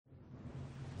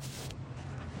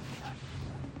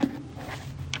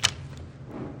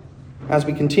as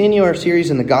we continue our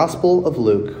series in the Gospel of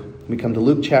Luke, we come to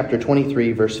Luke chapter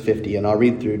 23, verse 50, and I'll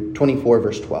read through 24,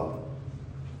 verse 12.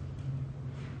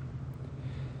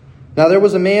 Now there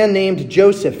was a man named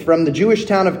Joseph from the Jewish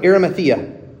town of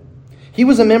Arimathea. He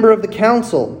was a member of the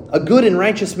council, a good and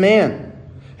righteous man,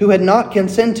 who had not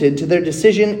consented to their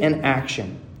decision and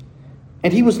action.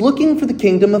 And he was looking for the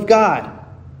kingdom of God.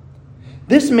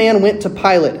 This man went to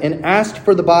Pilate and asked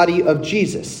for the body of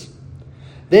Jesus.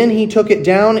 Then he took it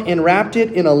down and wrapped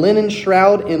it in a linen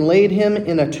shroud and laid him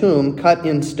in a tomb cut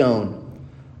in stone,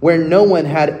 where no one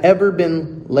had ever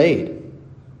been laid.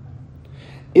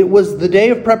 It was the day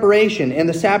of preparation, and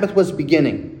the Sabbath was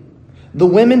beginning. The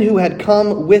women who had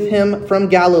come with him from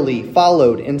Galilee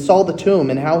followed and saw the tomb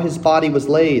and how his body was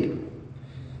laid.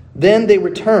 Then they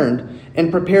returned and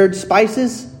prepared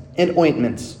spices and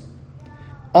ointments.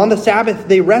 On the Sabbath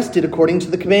they rested according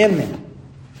to the commandment.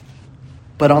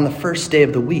 But on the first day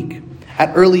of the week,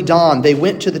 at early dawn, they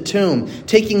went to the tomb,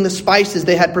 taking the spices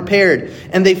they had prepared,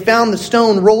 and they found the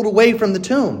stone rolled away from the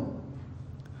tomb.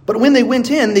 But when they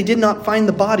went in, they did not find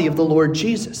the body of the Lord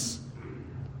Jesus.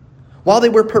 While they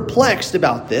were perplexed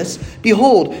about this,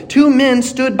 behold, two men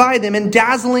stood by them in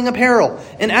dazzling apparel.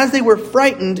 And as they were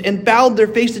frightened and bowed their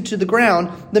faces to the ground,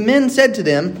 the men said to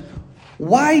them,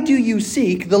 "Why do you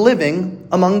seek the living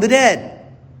among the dead?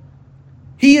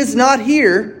 He is not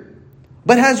here,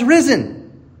 but has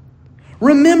risen.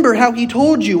 Remember how he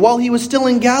told you while he was still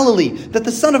in Galilee that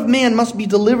the Son of Man must be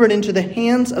delivered into the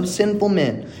hands of sinful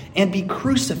men and be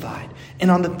crucified, and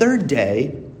on the third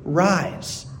day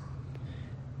rise."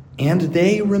 And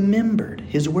they remembered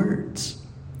his words.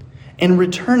 And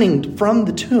returning from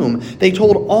the tomb, they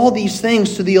told all these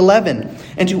things to the 11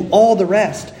 and to all the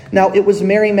rest. Now it was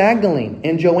Mary Magdalene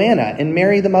and Joanna and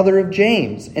Mary the mother of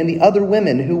James and the other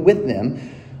women who with them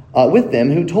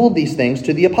who told these things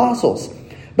to the apostles.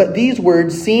 But these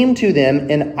words seemed to them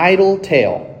an idle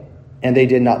tale, and they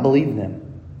did not believe them.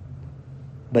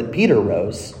 But Peter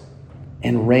rose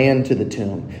and ran to the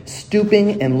tomb.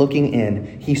 Stooping and looking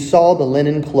in, he saw the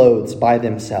linen clothes by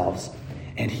themselves,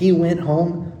 and he went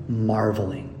home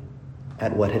marveling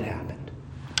at what had happened.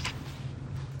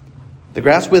 The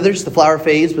grass withers, the flower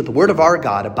fades, but the word of our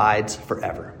God abides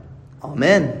forever.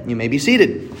 Amen. You may be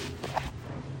seated.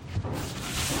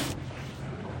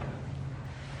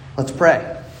 Let's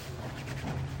pray.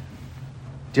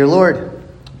 Dear Lord,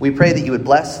 we pray that you would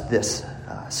bless this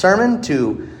sermon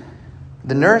to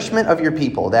the nourishment of your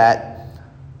people, that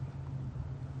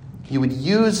you would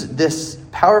use this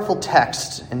powerful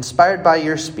text inspired by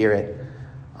your Spirit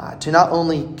to not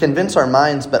only convince our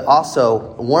minds, but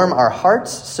also warm our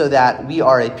hearts so that we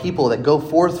are a people that go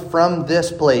forth from this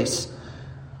place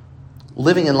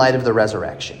living in light of the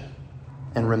resurrection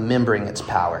and remembering its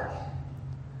power.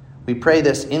 We pray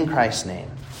this in Christ's name.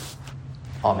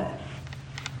 Amen.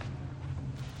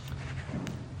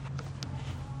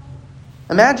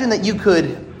 Imagine that you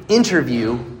could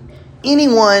interview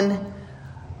anyone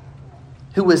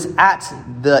who was at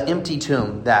the empty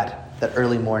tomb that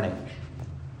early morning,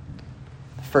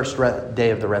 the first day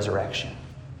of the resurrection.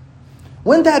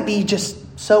 Wouldn't that be just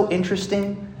so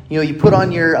interesting? You know, you put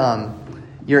on your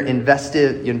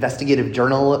investigative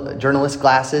journalist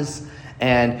glasses,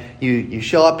 and you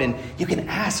show up and you can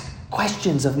ask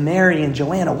questions of Mary and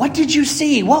Joanna. What did you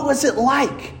see? What was it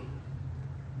like?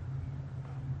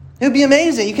 It would be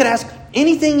amazing. You could ask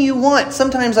anything you want.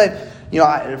 Sometimes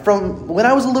from when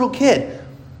I was a little kid,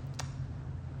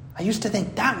 I used to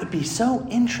think that would be so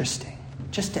interesting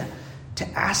just to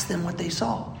ask them what they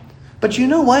saw. But you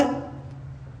know what?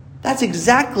 That's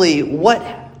exactly what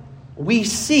we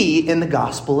see in the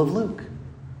Gospel of Luke.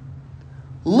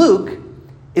 Luke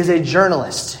is a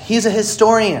journalist. He's a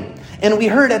historian. And we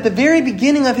heard at the very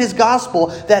beginning of his gospel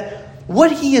that what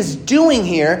he is doing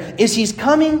here is he's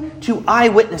coming to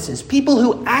eyewitnesses, people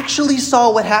who actually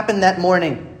saw what happened that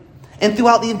morning and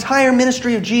throughout the entire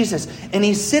ministry of Jesus. And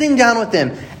he's sitting down with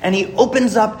them and he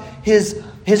opens up his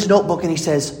notebook and he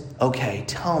says, "Okay,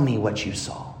 tell me what you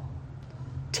saw.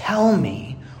 Tell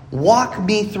me, walk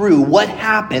me through what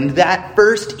happened that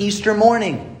first Easter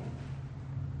morning."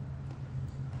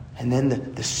 And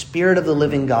then the Spirit of the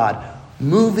living God,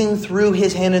 moving through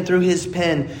his hand and through his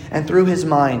pen and through his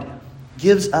mind,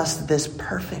 gives us this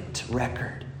perfect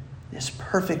record, this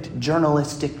perfect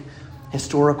journalistic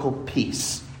historical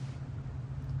piece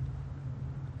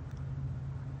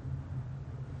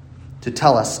to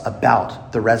tell us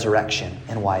about the resurrection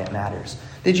and why it matters.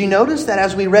 Did you notice that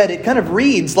as we read, it kind of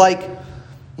reads like,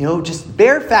 Just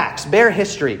bare facts, bare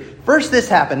history. First this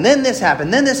happened, then this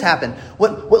happened, then this happened.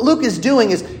 What Luke is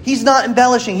doing is he's not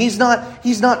embellishing. He's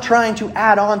not trying to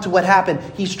add on to what happened.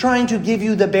 He's trying to give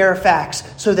you the bare facts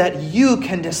so that you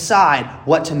can decide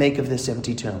what to make of this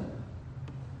empty tomb.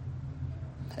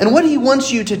 And what he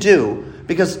wants you to do,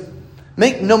 because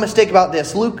make no mistake about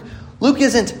this, Luke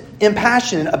isn't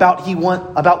impassioned about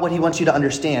what he wants you to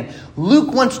understand.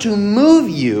 Luke wants to move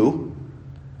you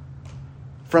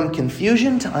from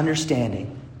confusion to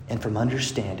understanding, and from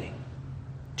understanding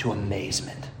to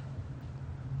amazement.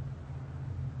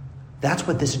 That's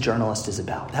what this journalist is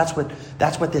about. That's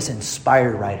what this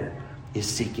inspired writer is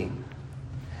seeking.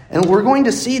 And we're going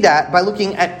to see that by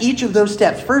looking at each of those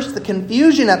steps. First, the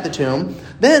confusion at the tomb,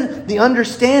 then the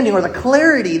understanding or the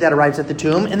clarity that arrives at the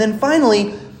tomb, and then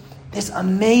finally, this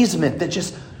amazement that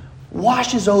just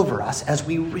washes over us as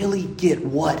we really get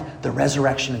what the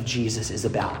resurrection of Jesus is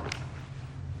about.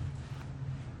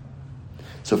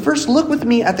 So first, look with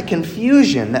me at the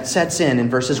confusion that sets in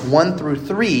verses 1 through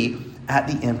 3 at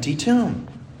the empty tomb.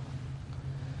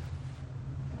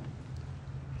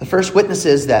 The first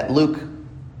witnesses that Luke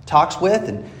talks with,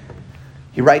 and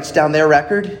he writes down their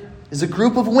record, is a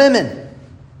group of women.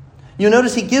 You'll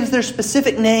notice he gives their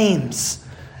specific names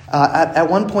at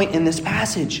one point in this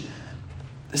passage.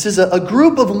 This is a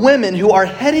group of women who are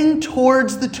heading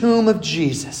towards the tomb of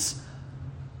Jesus.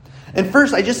 And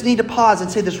first, I just need to pause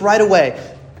and say this right away.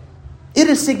 It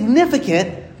is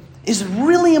significant, is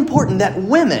really important that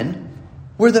women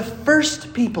were the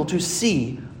first people to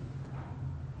see,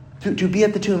 to be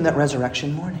at the tomb that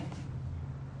resurrection morning.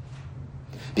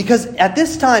 Because at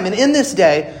this time and in this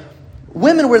day,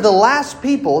 women were the last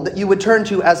people that you would turn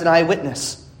to as an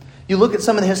eyewitness. You look at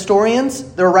some of the historians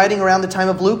that are writing around the time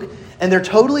of Luke, and they're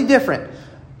totally different.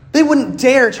 They wouldn't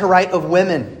dare to write of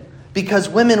women because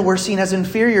women were seen as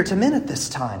inferior to men at this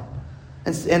time.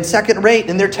 And second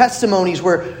rate, and their testimonies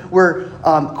were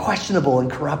questionable and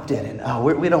corrupted. And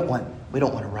we don't want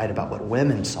to write about what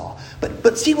women saw.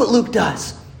 But see what Luke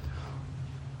does.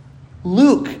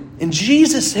 Luke and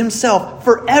Jesus himself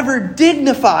forever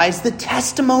dignifies the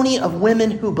testimony of women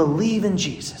who believe in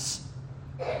Jesus.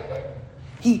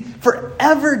 He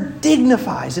forever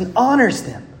dignifies and honors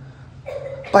them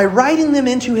by writing them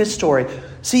into his story.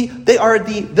 See, they are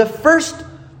the first.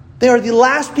 They are the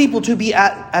last people to be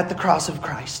at the cross of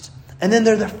Christ. And then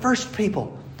they're the first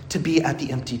people to be at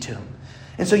the empty tomb.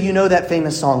 And so you know that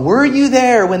famous song, "Were you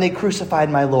there when they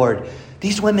crucified my Lord?"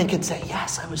 These women could say,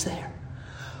 "Yes, I was there."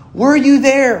 "Were you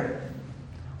there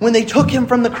when they took him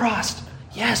from the cross?"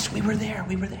 "Yes, we were there,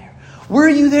 we were there." "Were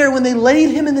you there when they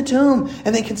laid him in the tomb?"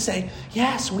 And they could say,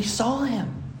 "Yes, we saw him.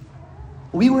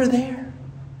 We were there."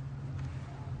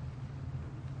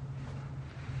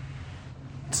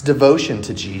 It's devotion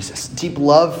to Jesus, deep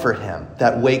love for him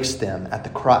that wakes them at the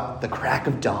crack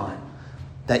of dawn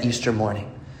that Easter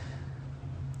morning.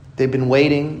 They've been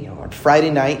waiting, on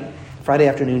Friday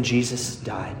afternoon, Jesus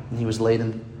died and he was laid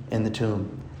in the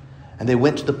tomb. And they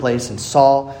went to the place and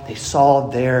saw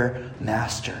their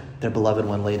master, their beloved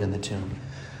one, laid in the tomb.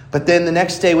 But then the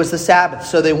next day was the Sabbath.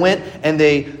 So they went and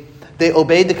they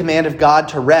obeyed the command of God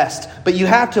to rest. But you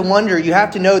have to wonder, you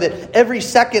have to know that every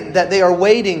second that they are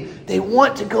waiting, they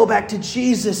want to go back to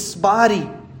Jesus' body.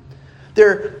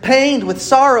 They're pained with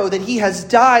sorrow that he has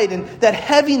died, and that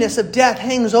heaviness of death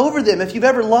hangs over them. If you've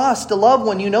ever lost a loved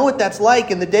one, you know what that's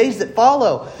like in the days that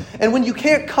follow. And when you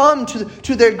can't come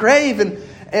to their grave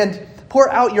and pour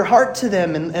out your heart to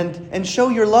them and show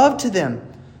your love to them,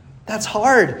 that's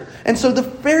hard. And so the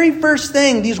very first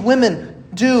thing these women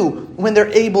do when they're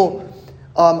able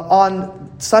on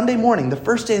Sunday morning, the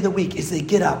first day of the week, is they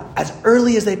get up as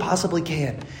early as they possibly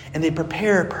can and they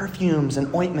prepare perfumes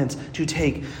and ointments to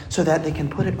take so that they can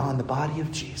put it on the body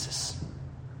of Jesus.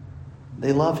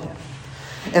 They love him.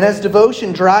 And as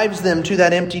devotion drives them to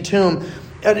that empty tomb,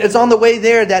 it's on the way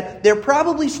there that they're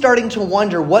probably starting to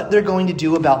wonder what they're going to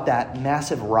do about that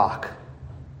massive rock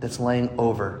that's laying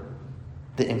over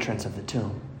the entrance of the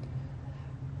tomb.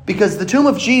 Because the tomb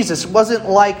of Jesus wasn't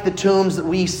like the tombs that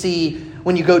we see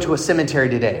when you go to a cemetery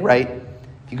today, right?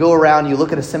 If you go around, you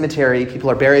look at a cemetery, people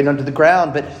are buried under the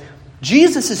ground. But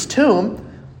Jesus' tomb,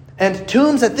 and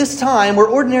tombs at this time were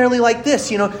ordinarily like this.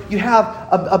 You have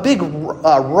a big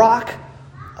rock,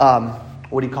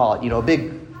 what do you call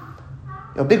it?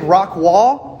 A big rock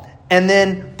wall, and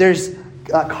then there's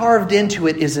carved into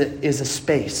it is a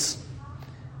space,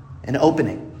 an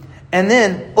opening. And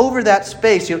then over that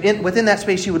space, within that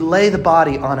space, you would lay the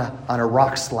body on a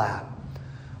rock slab.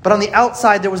 But on the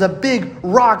outside, there was a big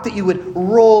rock that you would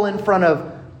roll in front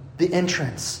of the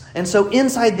entrance. And so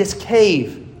inside this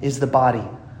cave is the body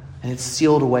And it's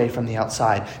sealed away from the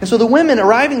outside. And so the women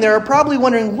arriving there are probably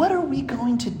wondering, what are we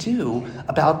going to do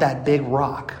about that big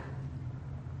rock?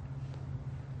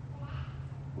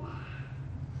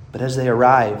 But as they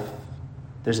arrive,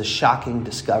 there's a shocking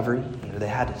discovery. They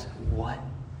had to say, what?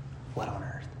 What on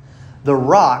earth? The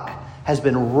rock has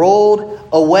been rolled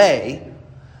away,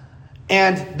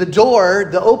 and the door,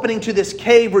 the opening to this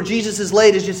cave where Jesus is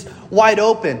laid, is just wide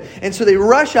open. And so they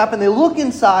rush up and they look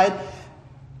inside,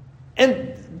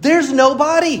 and there's no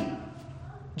body.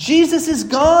 Jesus is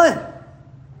gone.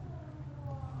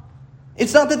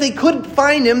 It's not that they couldn't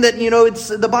find him, that, it's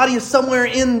the body is somewhere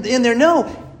in there.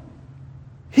 No,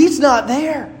 he's not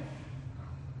there.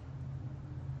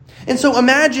 And so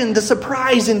imagine the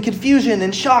surprise and confusion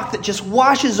and shock that just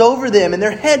washes over them, and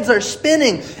their heads are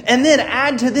spinning. And then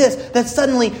add to this that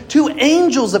suddenly two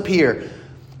angels appear.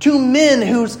 Two men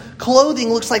whose clothing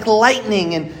looks like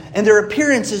lightning and their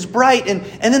appearance is bright. And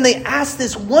then they ask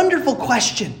this wonderful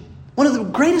question. One of the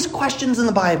greatest questions in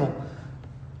the Bible.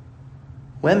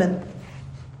 Women,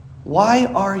 why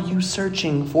are you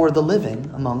searching for the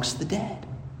living amongst the dead?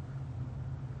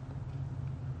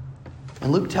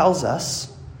 And Luke tells us,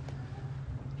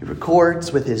 he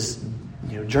records with his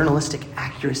journalistic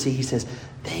accuracy, he says,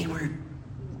 they were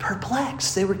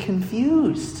perplexed. They were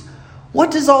confused. What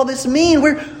does all this mean?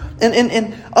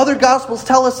 And other Gospels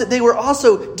tell us that they were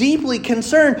also deeply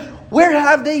concerned. Where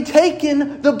have they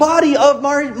taken the body of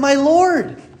my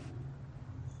Lord?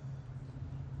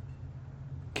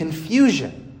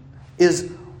 Confusion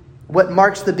is what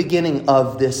marks the beginning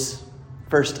of this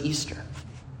first Easter.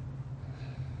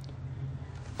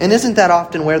 And isn't that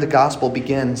often where the gospel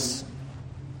begins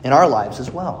in our lives as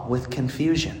well, with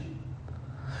confusion?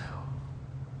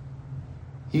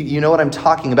 You know what I'm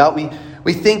talking about.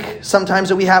 We think sometimes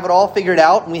that we have it all figured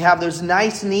out, and we have those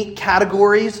nice, neat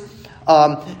categories.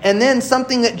 And then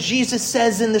something that Jesus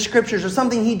says in the scriptures, or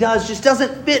something he does, just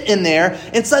doesn't fit in there.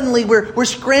 And suddenly we're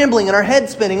scrambling and our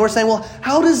head's spinning. We're saying, well,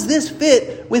 how does this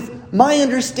fit with my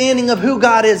understanding of who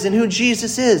God is and who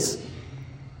Jesus is?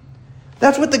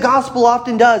 That's what the gospel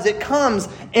often does. It comes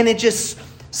and it just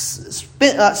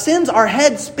sends our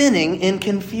head spinning in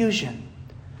confusion.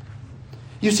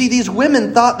 You see, these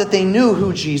women thought that they knew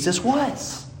who Jesus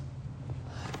was.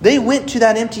 They went to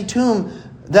that empty tomb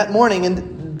that morning,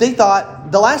 and they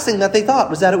thought, the last thing that they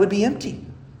thought was that it would be empty.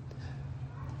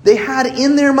 They had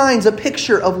in their minds a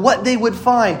picture of what they would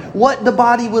find, what the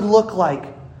body would look like.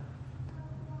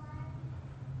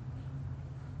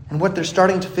 And what they're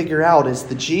starting to figure out is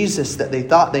the Jesus that they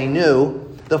thought they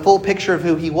knew, the full picture of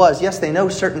who he was. Yes, they know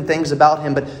certain things about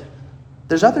him, but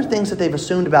there's other things that they've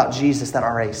assumed about Jesus that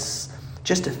are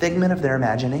just a figment of their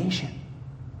imagination.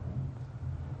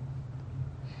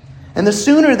 And the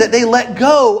sooner that they let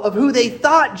go of who they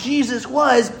thought Jesus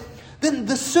was, then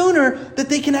the sooner that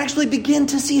they can actually begin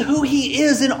to see who he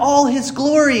is in all his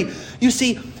glory. You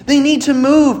see, they need to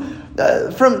move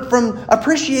from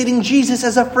appreciating Jesus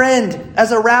as a friend,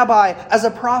 as a rabbi, as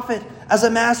a prophet, as a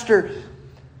master,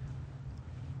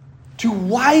 to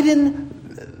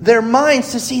widen their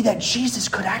minds to see that Jesus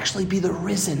could actually be the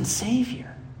risen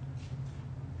Savior.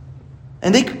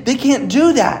 And they can't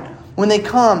do that when they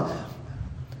come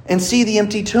and see the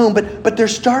empty tomb. But they're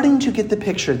starting to get the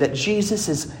picture that Jesus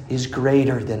is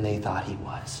greater than they thought he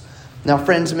was. Now,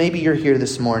 friends, maybe you're here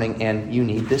this morning and you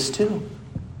need this too.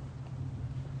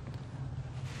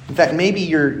 In fact, maybe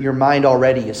your mind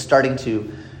already is starting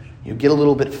to get a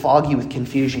little bit foggy with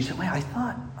confusion. You say, wait, I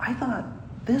thought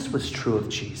this was true of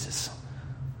Jesus.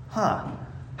 How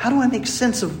do I make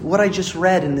sense of what I just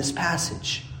read in this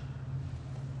passage?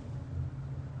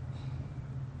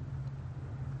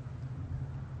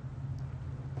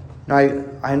 Now,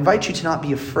 I invite you to not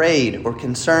be afraid or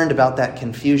concerned about that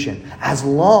confusion, as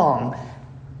long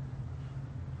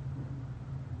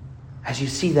as you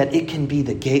see that it can be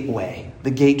the gateway,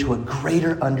 the gate to a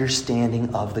greater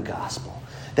understanding of the gospel.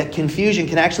 That confusion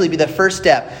can actually be the first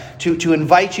step to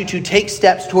invite you to take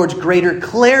steps towards greater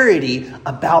clarity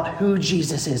about who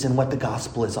Jesus is and what the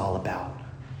gospel is all about.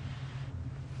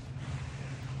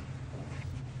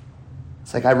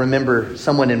 It's like I remember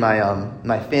someone in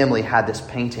my family had this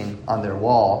painting on their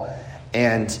wall,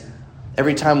 and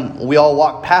every time we all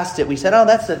walked past it, we said, "Oh,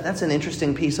 that's an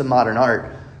interesting piece of modern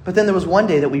art." But then there was one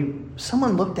day that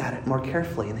someone looked at it more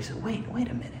carefully, and they said, "Wait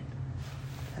a minute."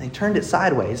 And they turned it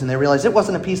sideways, and they realized it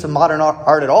wasn't a piece of modern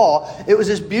art at all. It was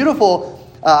this beautiful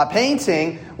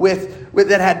painting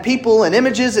that had people and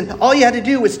images, and all you had to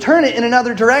do was turn it in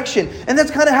another direction. And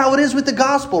that's kind of how it is with the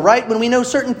gospel, right? When we know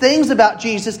certain things about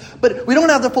Jesus, but we don't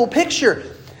have the full picture.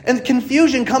 And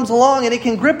confusion comes along, and it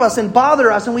can grip us and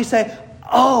bother us, and we say,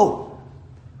 "Oh,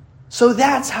 So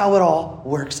that's how it all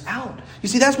works out. You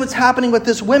see, that's what's happening with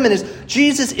this woman is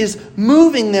Jesus is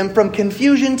moving them from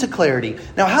confusion to clarity.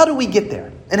 Now, how do we get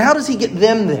there? And how does he get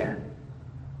them there?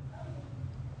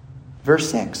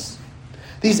 Verse 6.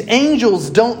 These angels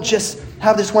don't just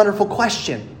have this wonderful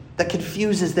question that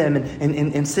confuses them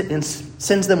and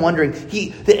sends them wondering.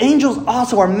 The angels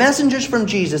also are messengers from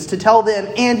Jesus to tell them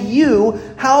and you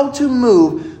how to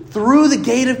move through the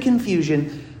gate of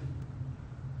confusion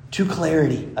to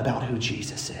clarity about who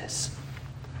Jesus is.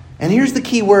 And here's the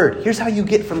key word. Here's how you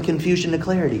get from confusion to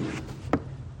clarity.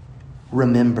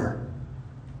 Remember.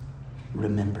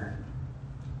 Remember.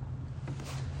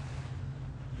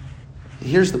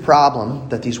 Here's the problem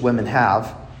that these women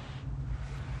have.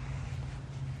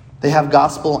 They have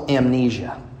gospel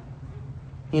amnesia.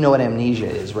 You know what amnesia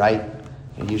is, right?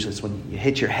 And usually it's when you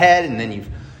hit your head and then you've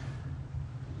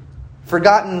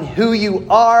forgotten who you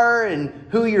are and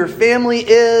who your family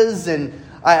is. And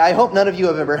I hope none of you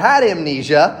have ever had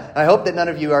amnesia. I hope that none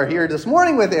of you are here this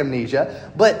morning with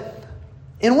amnesia. But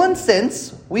in one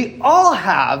sense, we all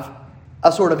have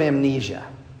a sort of amnesia.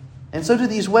 And so do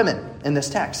these women in this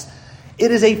text.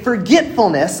 It is a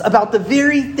forgetfulness about the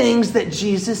very things that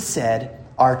Jesus said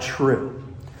are true.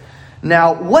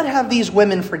 Now, what have these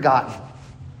women forgotten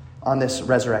on this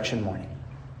resurrection morning?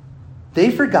 They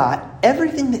forgot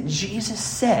everything that Jesus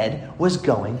said was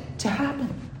going to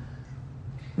happen.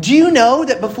 Do you know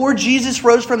that before Jesus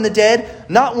rose from the dead,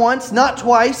 not once, not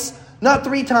twice, not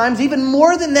 3 times, even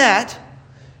more than that,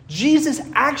 Jesus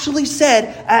actually said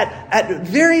at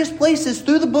various places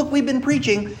through the book we've been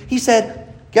preaching, he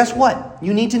said, guess what?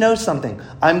 You need to know something.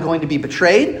 I'm going to be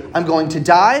betrayed. I'm going to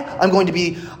die. I'm going to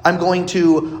be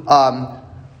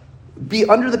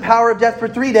under the power of death for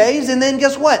 3 days. And then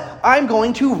guess what? I'm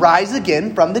going to rise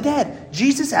again from the dead.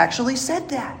 Jesus actually said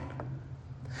that.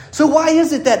 So why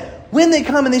is it that when they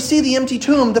come and they see the empty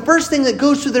tomb, the first thing that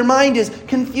goes through their mind is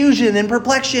confusion and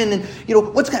perplexion and,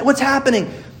 what's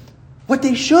happening? What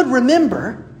they should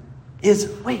remember is,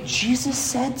 wait, Jesus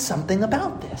said something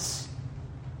about this.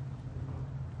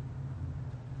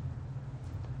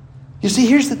 You see,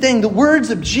 here's the thing. The words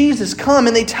of Jesus come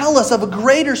and they tell us of a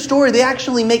greater story. They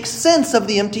actually make sense of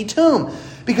the empty tomb.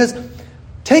 Because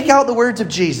take out the words of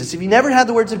Jesus. If you never had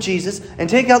the words of Jesus, and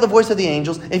take out the voice of the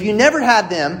angels, if you never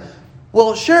had them,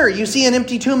 well, sure, you see an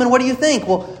empty tomb and what do you think?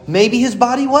 Well, maybe his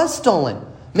body was stolen.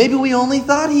 Maybe we only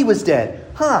thought he was dead.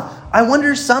 I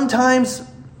wonder sometimes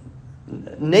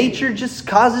nature just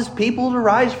causes people to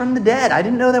rise from the dead. I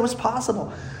didn't know that was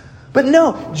possible. But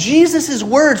no, Jesus'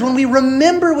 words, when we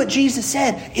remember what Jesus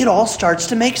said, it all starts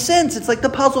to make sense. It's like the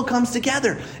puzzle comes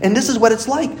together. And this is what it's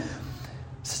like.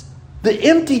 The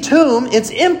empty tomb,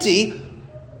 it's empty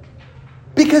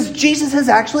because Jesus has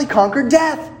actually conquered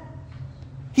death.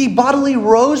 He bodily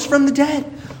rose from the dead.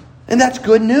 And that's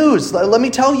good news. Let me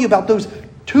tell you about those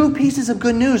 2 pieces of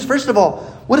good news. First of all,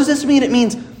 what does this mean? It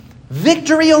means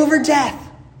victory over death.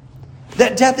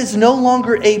 That death is no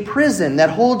longer a prison that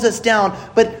holds us down,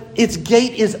 but its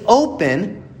gate is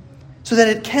open so that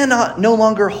it cannot no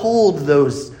longer hold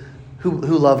those who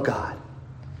love God.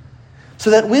 So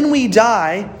that when we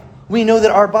die, we know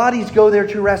that our bodies go there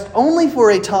to rest only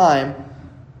for a time,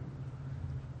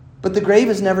 but the grave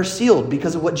is never sealed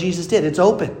because of what Jesus did. It's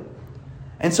open.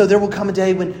 And so there will come a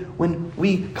day when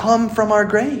we come from our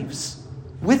graves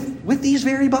with these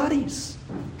very bodies.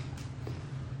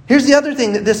 Here's the other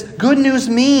thing that this good news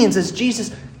means as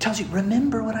Jesus tells you,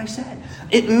 remember what I said.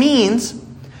 It means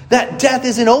that death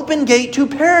is an open gate to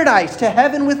paradise, to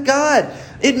heaven with God.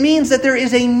 It means that there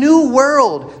is a new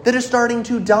world that is starting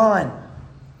to dawn.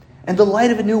 And the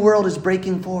light of a new world is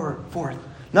breaking forth.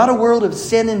 Not a world of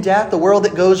sin and death, a world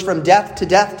that goes from death to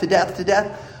death to death to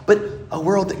death, but a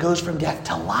world that goes from death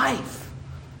to life.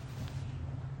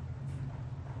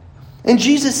 And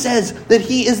Jesus says that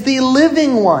he is the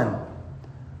living one.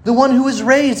 The one who is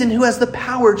raised and who has the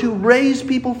power to raise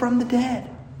people from the dead.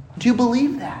 Do you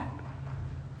believe that?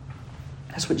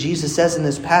 That's what Jesus says in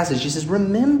this passage. He says,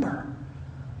 remember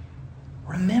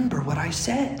what I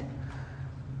said.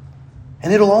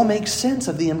 And it'll all make sense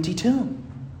of the empty tomb.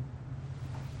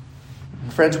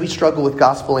 Friends, we struggle with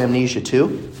gospel amnesia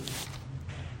too.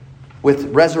 With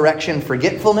resurrection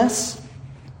forgetfulness.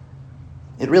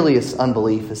 It really is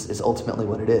unbelief is ultimately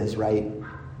what it is, right?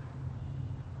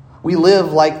 We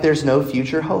live like there's no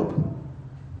future hope.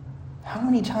 How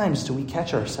many times do we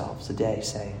catch ourselves a day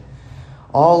saying,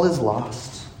 all is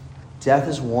lost, death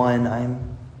is won,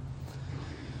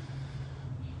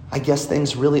 I guess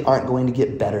things really aren't going to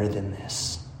get better than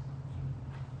this.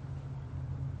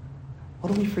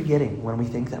 What are we forgetting when we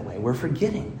think that way? We're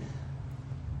forgetting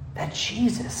that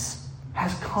Jesus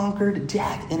has conquered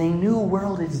death, and a new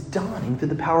world is dawning through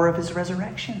the power of his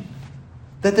resurrection.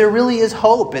 That there really is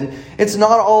hope, and it's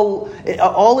not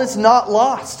all is not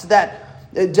lost.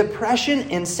 That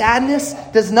depression and sadness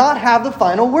does not have the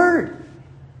final word.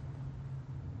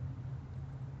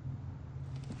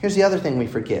 Here's the other thing we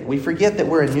forget. We forget that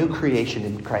we're a new creation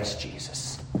in Christ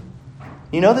Jesus.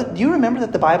 Do you remember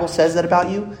that the Bible says that about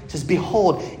you? It says,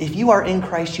 behold, if you are in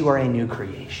Christ, you are a new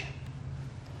creation.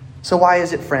 So why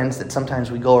is it, friends, that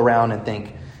sometimes we go around and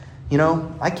think,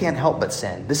 I can't help but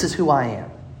sin. This is who I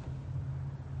am.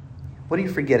 What are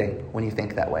you forgetting when you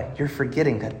think that way? You're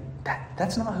forgetting that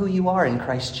that's not who you are in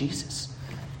Christ Jesus.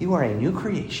 You are a new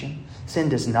creation. Sin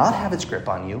does not have its grip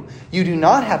on you. You do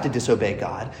not have to disobey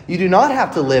God. You do not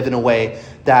have to live in a way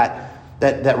that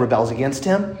rebels against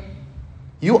him.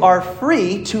 You are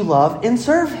free to love and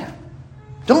serve him.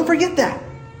 Don't forget that.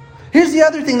 Here's the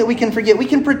other thing that we can forget. We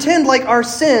can pretend like our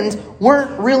sins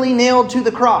weren't really nailed to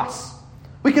the cross.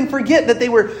 We can forget that they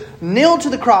were nailed to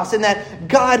the cross and that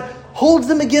God holds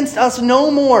them against us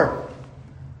no more.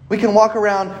 We can walk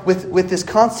around with this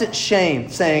constant shame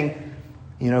saying,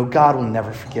 God will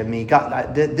never forgive me.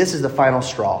 God, this is the final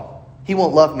straw. He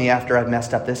won't love me after I've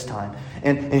messed up this time.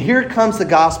 And here comes the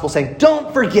gospel saying,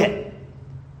 don't forget.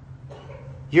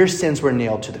 Your sins were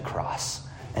nailed to the cross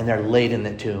and they're laid in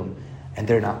the tomb and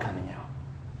they're not coming out.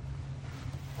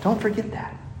 Don't forget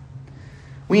that.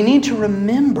 We need to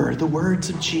remember the words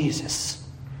of Jesus.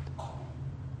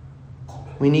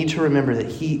 We need to remember that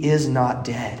he is not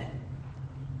dead.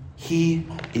 He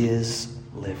is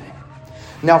living.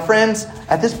 Now, friends,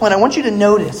 at this point, I want you to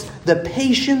notice the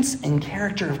patience and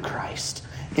character of Christ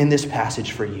in this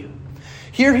passage for you.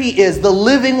 Here he is, the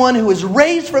living one who is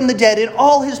raised from the dead in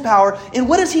all his power. And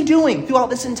what is he doing throughout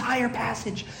this entire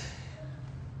passage?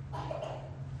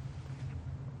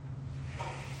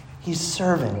 He's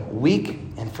serving weak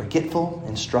and forgetful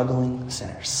and struggling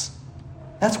sinners.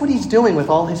 That's what he's doing with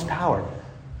all his power.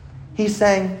 He's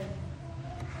saying,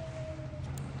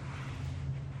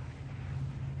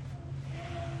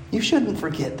 you shouldn't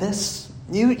forget this.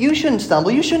 You shouldn't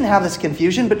stumble. You shouldn't have this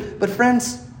confusion. But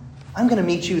friends, I'm going to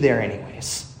meet you there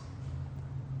anyways.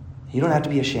 You don't have to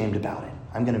be ashamed about it.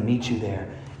 I'm going to meet you there,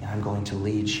 and I'm going to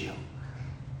lead you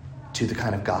to the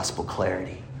kind of gospel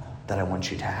clarity that I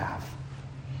want you to have.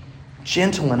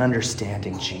 Gentle and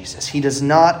understanding Jesus. He does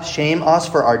not shame us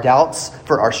for our doubts,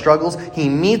 for our struggles. He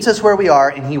meets us where we are,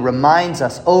 and he reminds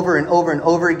us over and over and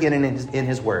over again in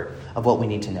his word of what we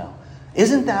need to know.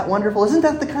 Isn't that wonderful? Isn't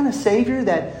that the kind of Savior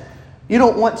that you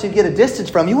don't want to get a distance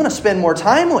from? You want to spend more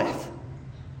time with.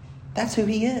 That's who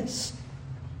he is.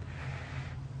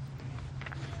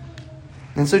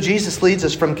 And so Jesus leads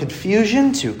us from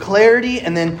confusion to clarity.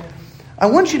 And then I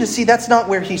want you to see that's not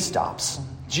where he stops.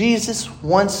 Jesus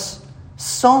wants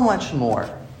so much more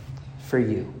for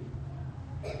you.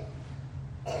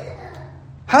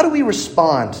 How do we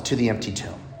respond to the empty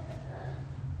tomb?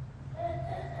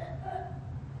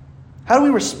 How do we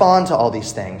respond to all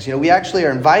these things? We actually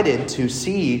are invited to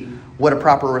see what a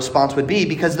proper response would be,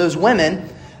 because those women,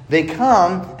 they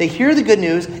come, they hear the good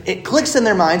news, it clicks in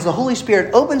their minds, the Holy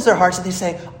Spirit opens their hearts, and they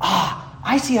say,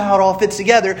 I see how it all fits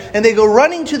together. And they go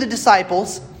running to the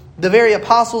disciples, the very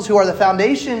apostles who are the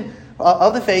foundation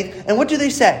of the faith. And what do they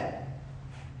say?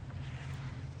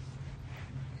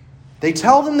 They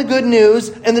tell them the good news,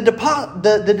 and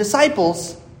the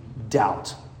disciples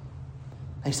doubt.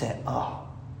 They say,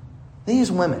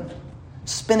 these women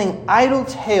spinning idle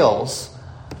tales,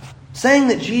 saying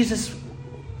that Jesus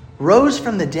rose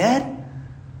from the dead,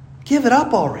 give it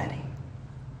up already.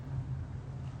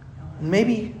 And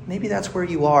maybe that's where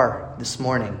you are this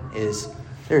morning, is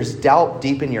there's doubt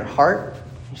deep in your heart.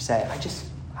 You say,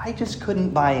 I just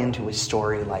couldn't buy into a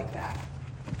story like that.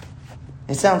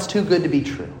 It sounds too good to be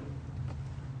true.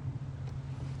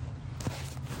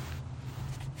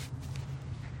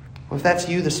 Well, if that's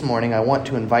you this morning, I want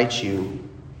to invite you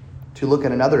to look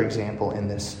at another example in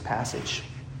this passage.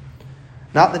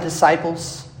 Not the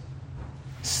disciples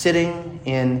sitting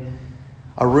in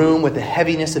a room with the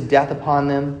heaviness of death upon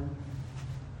them,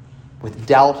 with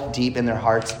doubt deep in their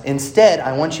hearts. Instead,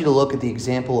 I want you to look at the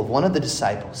example of one of the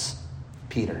disciples,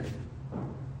 Peter.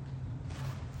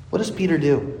 What does Peter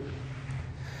do?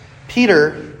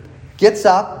 Peter gets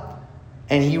up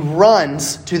and he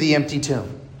runs to the empty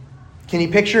tomb. Can you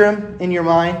picture him in your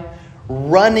mind?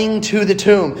 Running to the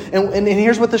tomb. And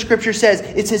here's what the scripture says.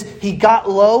 It says he got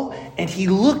low and he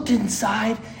looked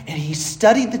inside and he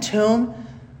studied the tomb.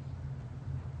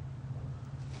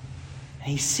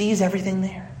 And he sees everything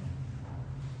there.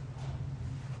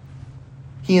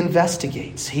 He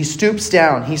investigates. He stoops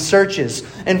down. He searches.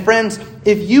 And friends,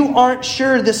 if you aren't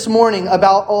sure this morning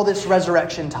about all this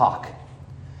resurrection talk,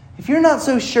 if you're not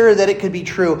so sure that it could be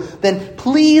true, then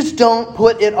please don't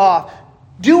put it off.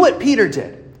 Do what Peter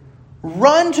did.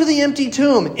 Run to the empty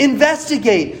tomb.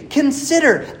 Investigate.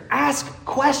 Consider. Ask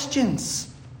questions.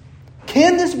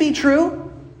 Can this be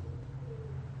true?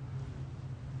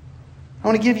 I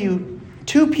want to give you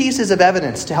 2 pieces of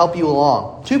evidence to help you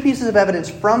along. 2 pieces of evidence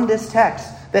from this text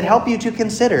that help you to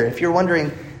consider. If you're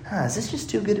wondering, is this just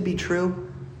too good to be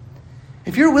true?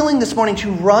 If you're willing this morning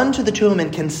to run to the tomb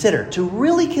and consider, to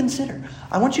really consider,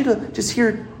 I want you to just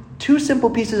hear 2 simple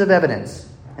pieces of evidence.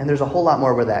 And there's a whole lot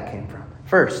more where that came from.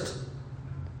 First,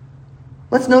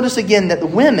 let's notice again that the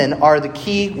women are the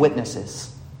key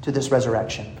witnesses to this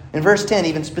resurrection. In verse 10,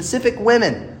 even specific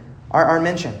women are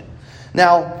mentioned.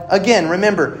 Now, again,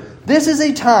 remember, this is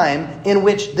a time in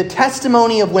which the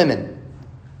testimony of women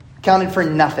counted for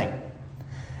nothing.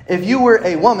 If you were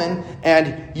a woman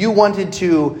and you wanted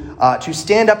to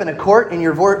stand up in a court and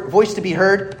your voice to be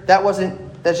heard, that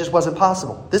just wasn't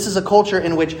possible. This is a culture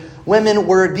in which women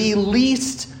were the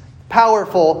least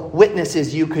powerful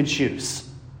witnesses you could choose.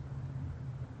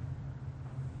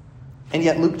 And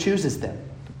yet Luke chooses them.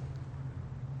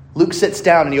 Luke sits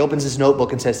down and he opens his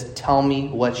notebook and says, "Tell me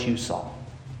what you saw."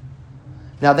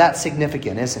 Now that's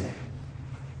significant, isn't it?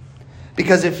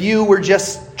 Because if you were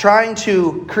just trying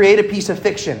to create a piece of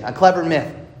fiction, a clever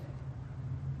myth,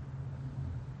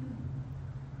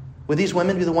 would these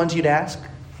women be the ones you'd ask?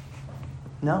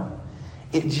 No.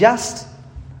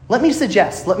 Let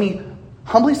me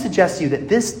humbly suggest to you that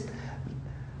this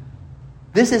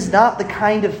is not the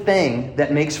kind of thing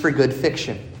that makes for good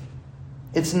fiction.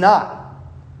 It's not.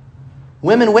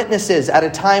 Women witnesses at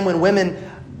a time when women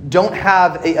don't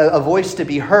have a voice to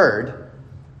be heard.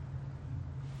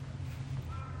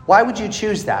 Why would you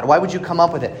choose that? Why would you come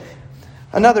up with it?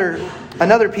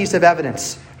 Another piece of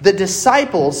evidence. The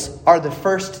disciples are the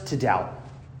first to doubt.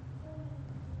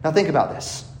 Now think about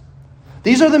this.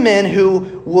 These are the men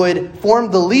who would form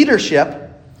the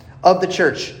leadership of the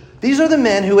church. These are the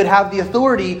men who would have the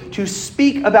authority to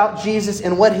speak about Jesus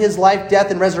and what his life,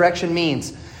 death, and resurrection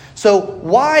means. So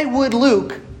why would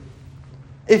Luke,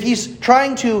 if he's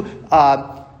trying to,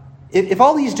 if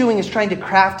all he's doing is trying to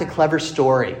craft a clever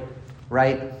story,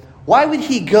 right? Why would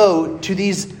he go to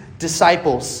these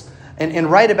disciples and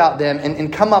write about them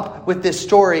and come up with this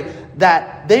story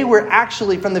that they were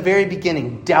actually from the very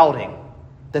beginning doubting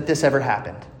that this ever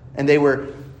happened? And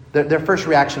their first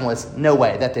reaction was, no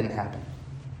way, that didn't happen.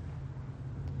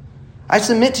 I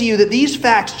submit to you that these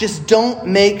facts just don't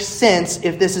make sense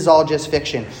if this is all just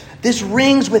fiction. This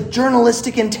rings with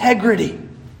journalistic integrity.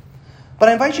 But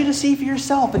I invite you to see for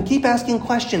yourself and keep asking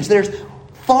questions. There's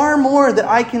far more that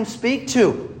I can speak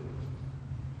to.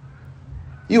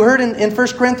 You heard in 1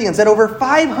 Corinthians that over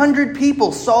 500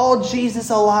 people saw Jesus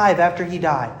alive after he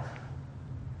died.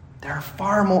 There are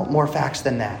far more facts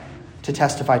than that to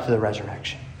testify to the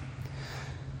resurrection.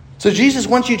 So Jesus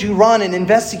wants you to run and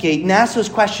investigate and ask those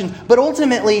questions, but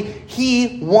ultimately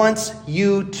he wants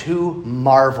you to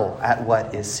marvel at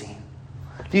what is seen.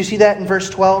 Do you see that in verse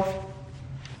 12?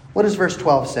 What does verse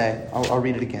 12 say? I'll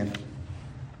read it again.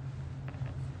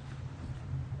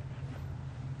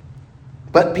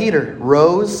 But Peter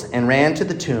rose and ran to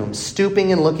the tomb.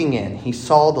 Stooping and looking in, he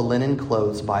saw the linen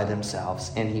clothes by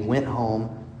themselves, and he went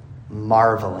home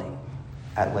marveling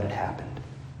at what had happened.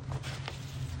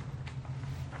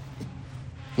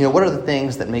 You know, what are the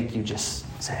things that make you just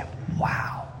say,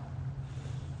 wow?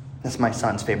 That's my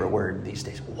son's favorite word these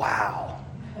days. Wow.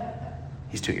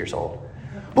 He's 2 years old.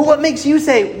 But what makes you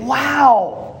say,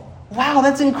 wow? Wow,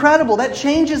 that's incredible. That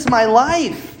changes my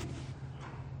life.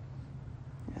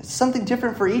 It's something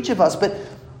different for each of us. But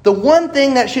the one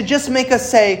thing that should just make us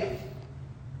say,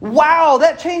 wow,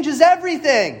 that changes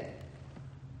everything.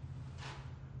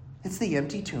 It's the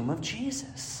empty tomb of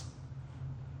Jesus.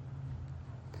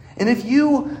 And if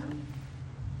you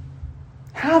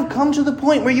have come to the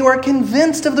point where you are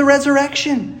convinced of the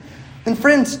resurrection, then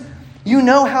friends, you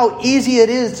know how easy it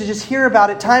is to just hear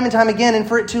about it time and time again, and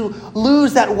for it to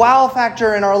lose that wow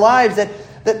factor in our lives,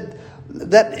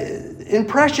 that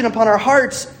impression upon our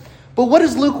hearts. But what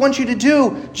does Luke want you to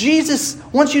do? Jesus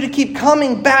wants you to keep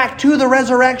coming back to the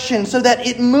resurrection so that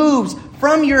it moves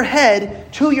from your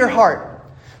head to your heart.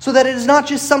 So that it is not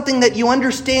just something that you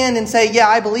understand and say, yeah,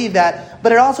 I believe that,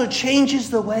 but it also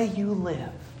changes the way you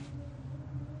live.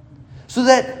 So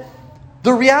that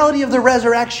the reality of the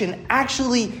resurrection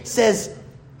actually says,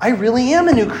 I really am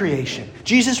a new creation.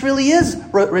 Jesus really is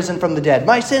risen from the dead.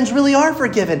 My sins really are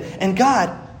forgiven. And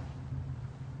God,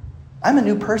 I'm a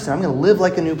new person. I'm going to live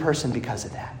like a new person because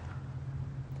of that.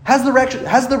 Has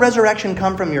the resurrection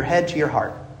come from your head to your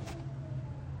heart?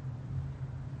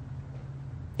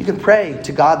 You can pray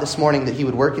to God this morning that he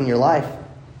would work in your life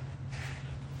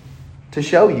to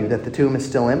show you that the tomb is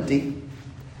still empty,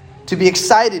 to be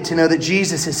excited to know that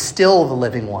Jesus is still the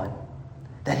living one,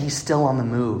 that he's still on the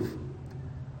move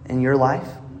in your life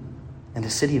and the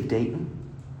city of Dayton.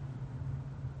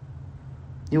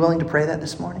 You willing to pray that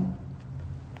this morning?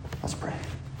 Let's pray.